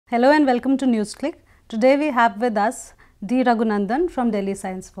Hello and welcome to Newsclick. Today we have with us D. Raghunandan from Delhi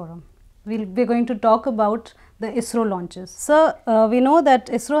Science Forum. We're going to talk about the ISRO launches. So, we know that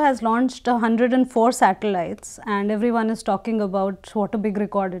ISRO has launched 104 satellites and everyone is talking about what a big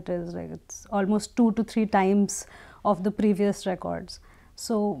record it is. Like it's almost 2 to 3 times of the previous records.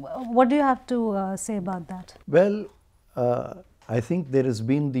 So, what do you have to say about that? Well, I think there has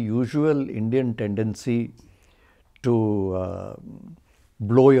been the usual Indian tendency to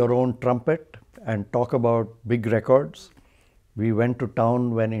blow your own trumpet and talk about big records. We went to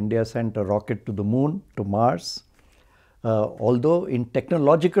town when India sent a rocket to the moon, to Mars. Although in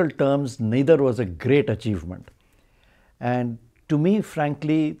technological terms, neither was a great achievement. And to me,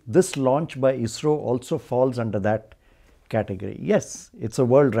 frankly, this launch by ISRO also falls under that category. Yes, it's a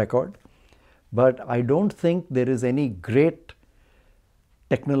world record, but I don't think there is any great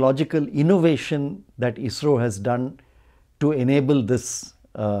technological innovation that ISRO has done to enable this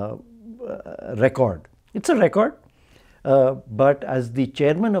record. It's a record, but as the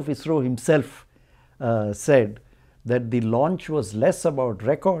chairman of ISRO himself said, that the launch was less about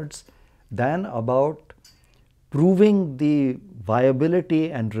records than about proving the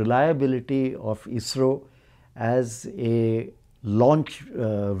viability and reliability of ISRO as a launch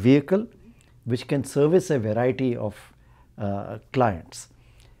vehicle which can service a variety of clients.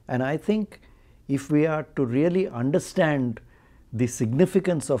 And I think if we are to really understand the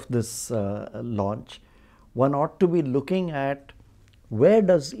significance of this launch, one ought to be looking at where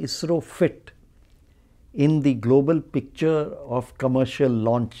does ISRO fit in the global picture of commercial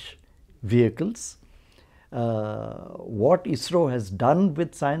launch vehicles, what ISRO has done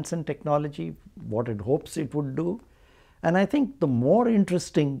with science and technology, what it hopes it would do. And I think the more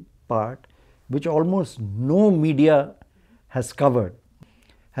interesting part, which almost no media has covered,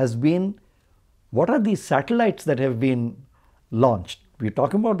 has been what are these satellites that have been launched. We're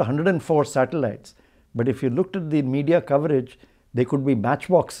talking about the 104 satellites, but if you looked at the media coverage, they could be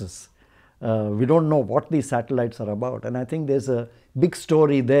matchboxes. We don't know what these satellites are about, and I think there's a big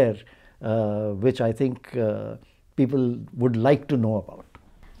story there which I think people would like to know about.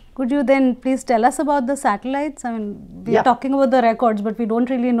 Could you then please tell us about the satellites? I mean, we are talking about the records, but we don't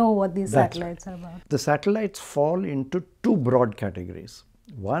really know what these satellites are about. The satellites fall into two broad categories.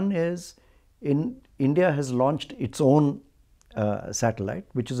 One is India has launched its own satellite,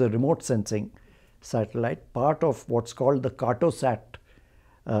 which is a remote sensing satellite, part of what's called the Cartosat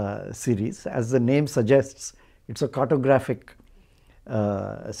series. As the name suggests, it's a cartographic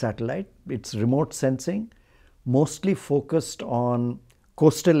satellite. It's remote sensing, mostly focused on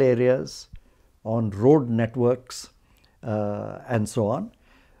coastal areas, on road networks, and so on.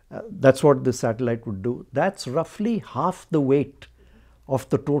 That's what this satellite would do. That's roughly half the weight of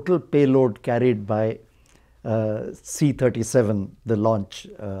the total payload carried by C-37, the launch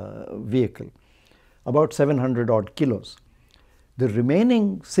vehicle, about 700 odd kilos. The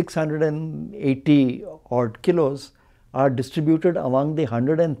remaining 680 odd kilos are distributed among the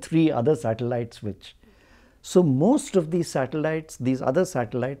 103 other satellites which. So most of these satellites, these other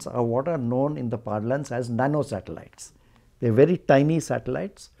satellites, are what are known in the parlance as nanosatellites. They're very tiny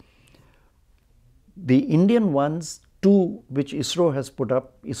satellites. The Indian ones, two which ISRO has put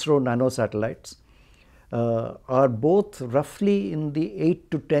up, ISRO nanosatellites, are both roughly in the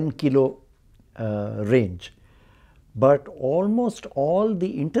 8 to 10 kilo range. But almost all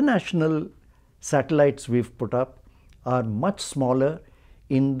the international satellites we've put up are much smaller,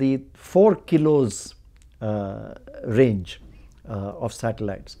 in the 4 kilos range of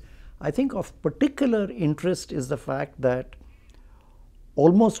satellites. I think of particular interest is the fact that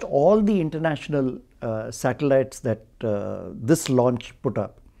almost all the international satellites that this launch put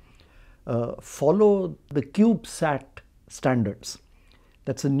up follow the CubeSat standards.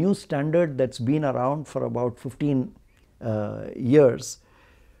 That's a new standard that's been around for about 15 years,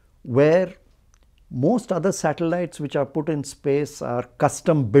 where most other satellites which are put in space are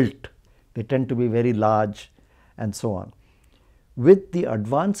custom built. They tend to be very large and so on. With the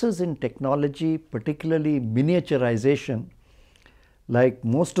advances in technology, particularly miniaturization, like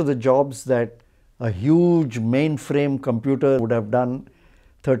most of the jobs that a huge mainframe computer would have done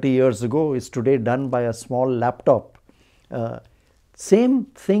 30 years ago is today done by a small laptop. Same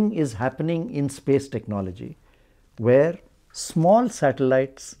thing is happening in space technology, where small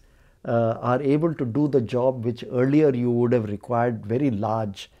satellites are able to do the job which earlier you would have required very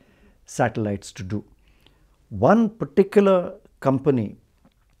large satellites to do. One particular company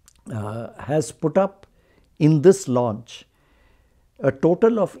has put up in this launch a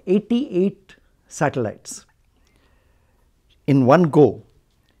total of 88 satellites in one go,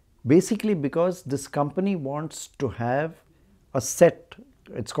 basically because this company wants to have a set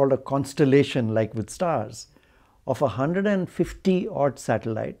it's called a constellation like with stars, of 150 odd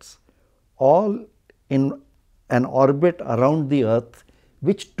satellites, all in an orbit around the Earth,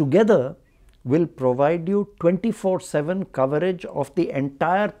 which together will provide you 24/7 coverage of the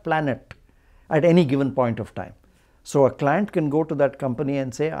entire planet at any given point of time. So a client can go to that company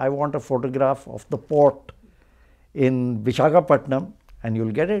and say, I want a photograph of the port in Visakhapatnam, and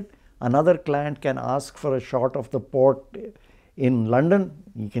you'll get it. Another client can ask for a shot of the port in London,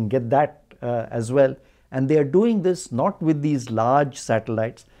 you can get that as well. And they are doing this not with these large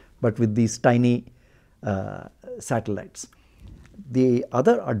satellites, but with these tiny satellites. The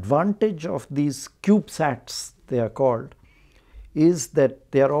other advantage of these CubeSats, they are called, is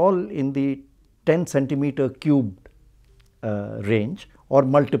that they are all in the 10 centimeter cubed range or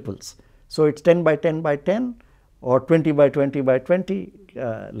multiples. So it's 10 by 10 by 10 or 20 by 20 by 20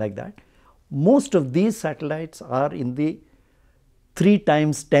 like that. Most of these satellites are in the 3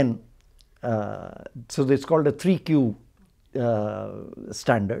 times 10, so it's called a 3Q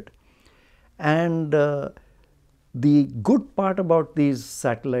standard. And the good part about these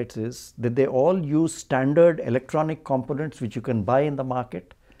satellites is that they all use standard electronic components which you can buy in the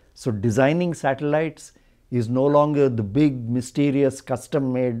market. So designing satellites is no longer the big mysterious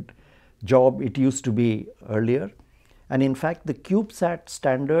custom made job it used to be earlier. And in fact, the CubeSat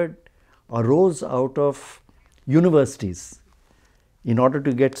standard arose out of universities in order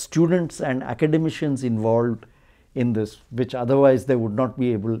to get students and academicians involved in this, which otherwise they would not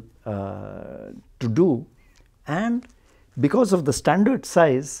be able to do. And because of the standard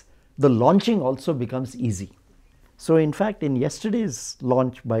size, the launching also becomes easy. So in fact, in yesterday's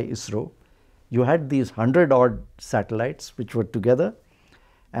launch by ISRO, you had these 100 odd satellites which were together,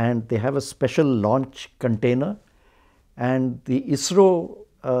 and they have a special launch container. And the ISRO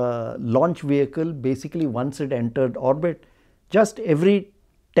launch vehicle, basically once it entered orbit, just every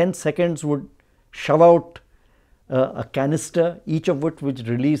 10 seconds would shove out a canister, each of which would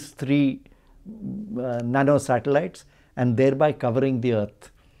release 3 nano satellites, and thereby covering the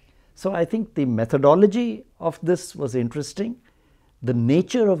Earth. So I think the methodology of this was interesting. The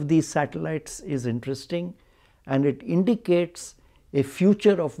nature of these satellites is interesting, and it indicates a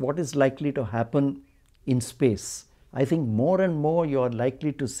future of what is likely to happen in space. I think more and more you are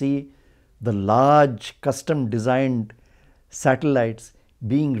likely to see the large custom designed satellites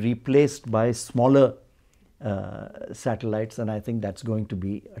being replaced by smaller satellites, and I think that's going to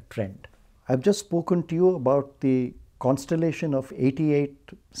be a trend. I've just spoken to you about the constellation of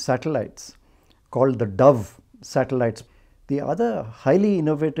 88 satellites called the Dove satellites. The other highly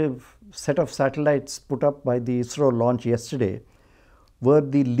innovative set of satellites put up by the ISRO launch yesterday were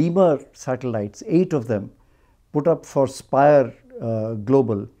the Lemur satellites, 8 of them put up for Spire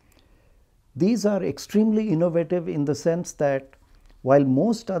Global. These are extremely innovative in the sense that while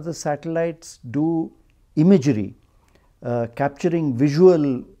most other satellites do imagery, capturing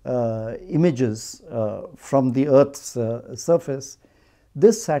visual images from the Earth's surface,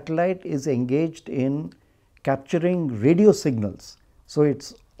 this satellite is engaged in capturing radio signals. So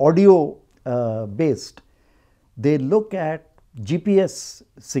it's audio based. They look at GPS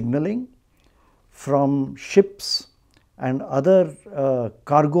signaling from ships and other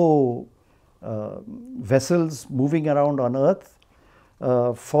cargo vessels moving around on Earth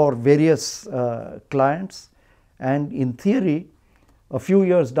for various clients. And in theory, a few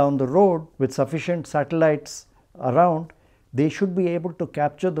years down the road, with sufficient satellites around, they should be able to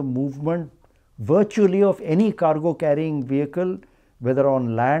capture the movement virtually of any cargo carrying vehicle, whether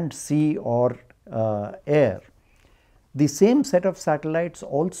on land, sea or air. The same set of satellites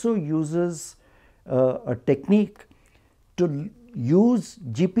also uses a technique to use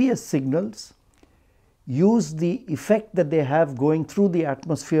GPS signals, use the effect that they have going through the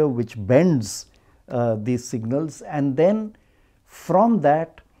atmosphere which bends these signals, and then from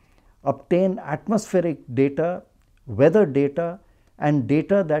that obtain atmospheric data, weather data and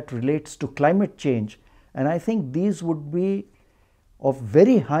data that relates to climate change. And I think these would be of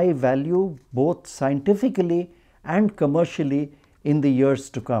very high value both scientifically and commercially in the years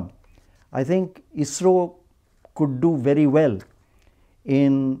to come. I think ISRO could do very well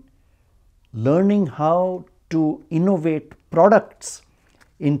in learning how to innovate products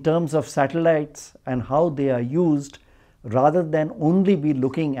in terms of satellites and how they are used, rather than only be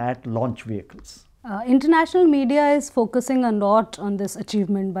looking at launch vehicles. International media is focusing a lot on this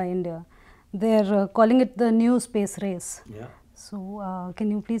achievement by India. They're calling it the new space race. Yeah. So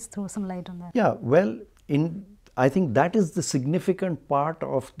can you please throw some light on that? Yeah, well, I think that is the significant part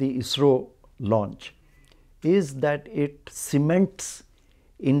of the ISRO launch, is that it cements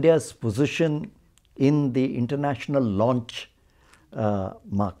India's position in the international launch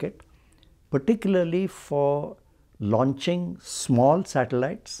market, particularly for launching small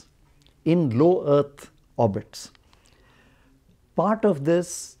satellites in low Earth orbits. Part of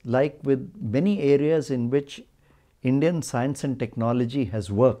this, like with many areas in which Indian science and technology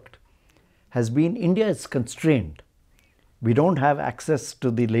has worked, has been India is constrained. We don't have access to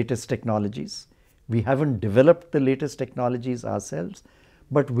the latest technologies. We haven't developed the latest technologies ourselves,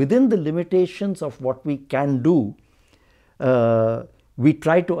 but within the limitations of what we can do, we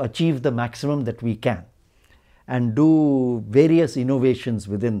try to achieve the maximum that we can and do various innovations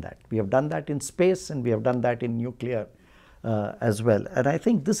within that. We have done that in space and we have done that in nuclear as well. And I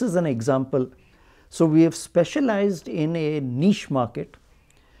think this is an example. So we have specialized in a niche market.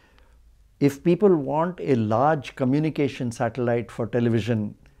 If people want a large communication satellite for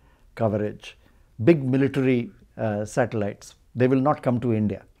television coverage, big military satellites, they will not come to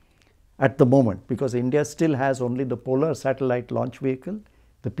India at the moment, because India still has only the Polar Satellite Launch Vehicle,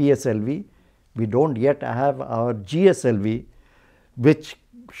 the PSLV. We don't yet have our GSLV, which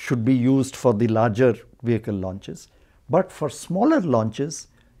should be used for the larger vehicle launches. But for smaller launches,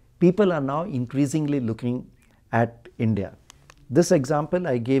 people are now increasingly looking at India. This example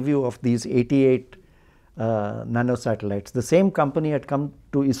I gave you of these 88 nanosatellites, the same company had come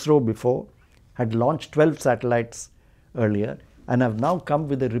to ISRO before, had launched 12 satellites earlier, and have now come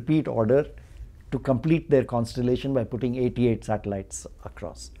with a repeat order to complete their constellation by putting 88 satellites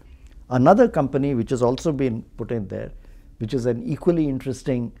across. Another company which has also been put in there, which is an equally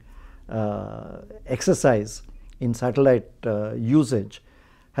interesting exercise in satellite usage,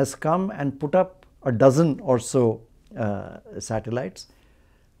 has come and put up a dozen or so satellites,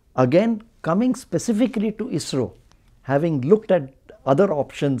 again coming specifically to ISRO, having looked at other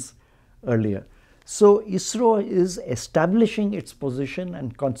options earlier. So ISRO is establishing its position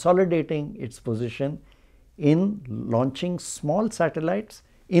and consolidating its position in launching small satellites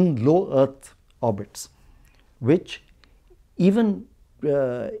in low Earth orbits, which even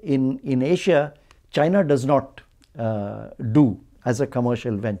in Asia, China does not do as a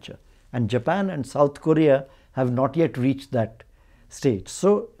commercial venture, and Japan and South Korea have not yet reached that stage.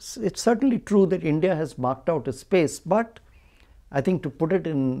 So it's certainly true that India has marked out a space, but I think to put it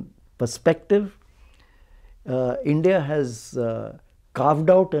in perspective, India has carved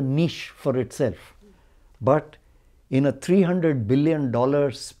out a niche for itself, but in a $300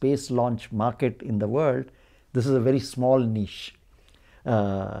 billion space launch market in the world, this is a very small niche.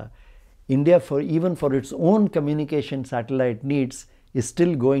 India, even for its own communication satellite needs, is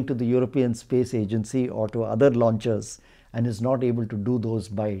still going to the European Space Agency or to other launchers and is not able to do those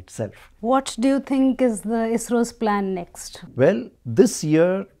by itself. What do you think is the ISRO's plan next? Well, this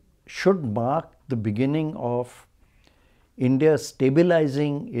year should mark the beginning of India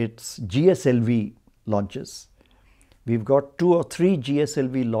stabilizing its GSLV launches. We've got 2 or 3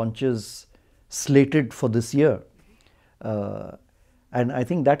 GSLV launches slated for this year. And I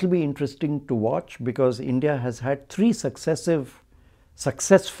think that will be interesting to watch, because India has had 3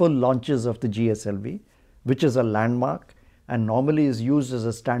 successful launches of the GSLV, which is a landmark and normally is used as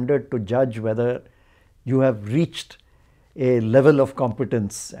a standard to judge whether you have reached a level of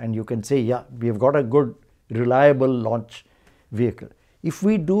competence and you can say, yeah, we have got a good, reliable launch vehicle. If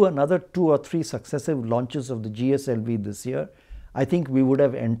we do another 2 or 3 successive launches of the GSLV this year, I think we would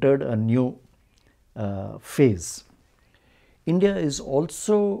have entered a new phase. India is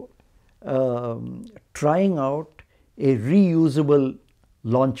also trying out a reusable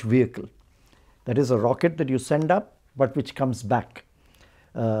launch vehicle. That is a rocket that you send up but which comes back.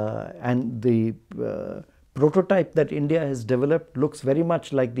 And the prototype that India has developed looks very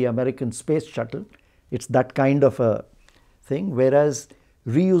much like the American space shuttle. It's that kind of a thing, whereas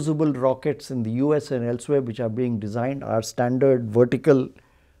reusable rockets in the US and elsewhere which are being designed are standard vertical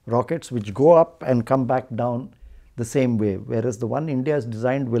rockets which go up and come back down the same way, whereas the one India has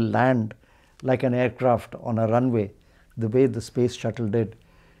designed will land like an aircraft on a runway, the way the space shuttle did.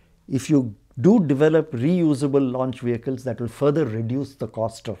 If you do develop reusable launch vehicles, that will further reduce the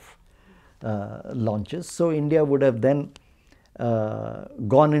cost of launches. So India would have then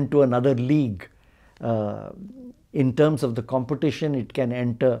gone into another league in terms of the competition it can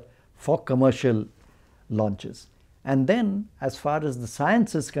enter for commercial launches. And then, as far as the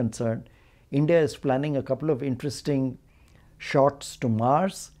science is concerned, India is planning a couple of interesting shots to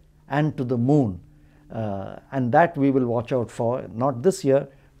Mars and to the Moon, and that we will watch out for, not this year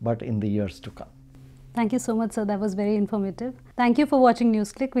but in the years to come. Thank you so much, sir. That was very informative. Thank you for watching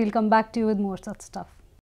Newsclick. We'll come back to you with more such stuff.